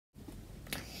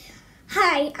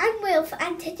Hi, I'm Wilf,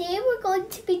 and today we're going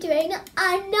to be doing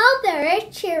another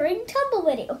Turing Tumble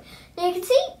video. Now you can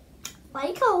see,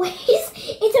 like always,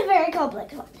 it's a very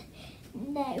complex one.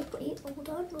 Now, wait, hold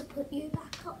on, we'll put you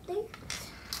back up there.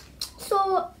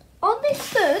 So, on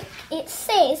this book, it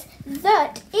says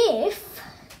that if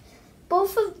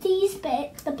both of these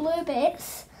bits, the blue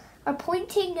bits, are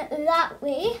pointing that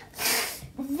way,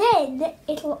 then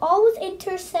it'll always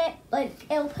intersect,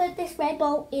 it'll put this red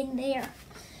ball in there.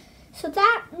 So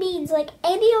that means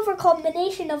any other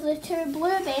combination of the two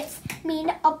blue bits mean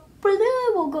a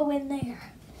blue will go in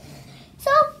there. So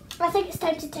I think it's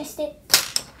time to test it.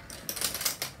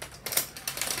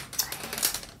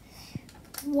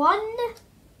 1.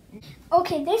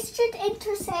 Okay, this should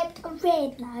intercept a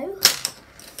red now.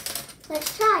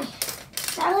 Let's try.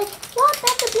 They're like, what?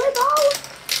 That's a blue ball?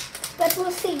 But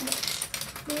we'll see.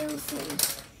 We'll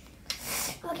see.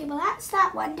 Okay, well that's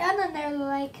that one done, and they're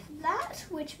like that,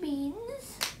 which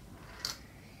means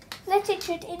that it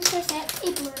should intercept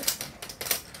a blue.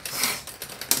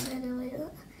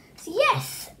 So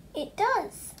yes, it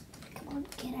does. Come on,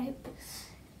 get out.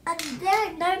 And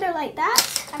then now they're like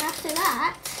that, and after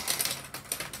that,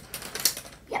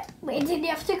 yep, we didn't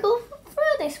have to go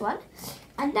through this one.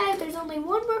 And now there's only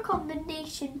one more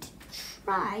combination to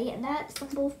try, and that's them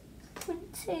both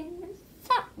pointing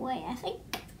that way, I think.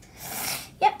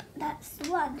 Yep, that's the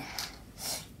one.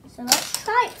 So let's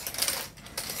try it.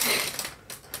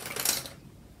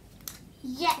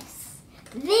 Yes,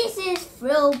 this is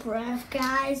foolproof,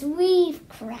 guys. We've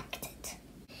cracked it.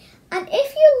 And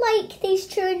if you like these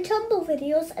Turing Tumble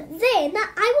videos, then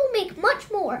I will make much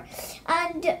more.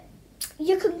 And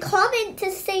you can comment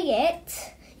to say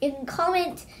it. You can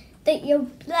comment that you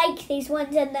like these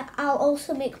ones and that I'll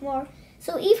also make more.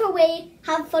 So either way,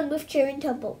 have fun with Turing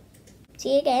Tumble.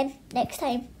 See you again next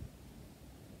time.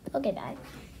 Okay, bye.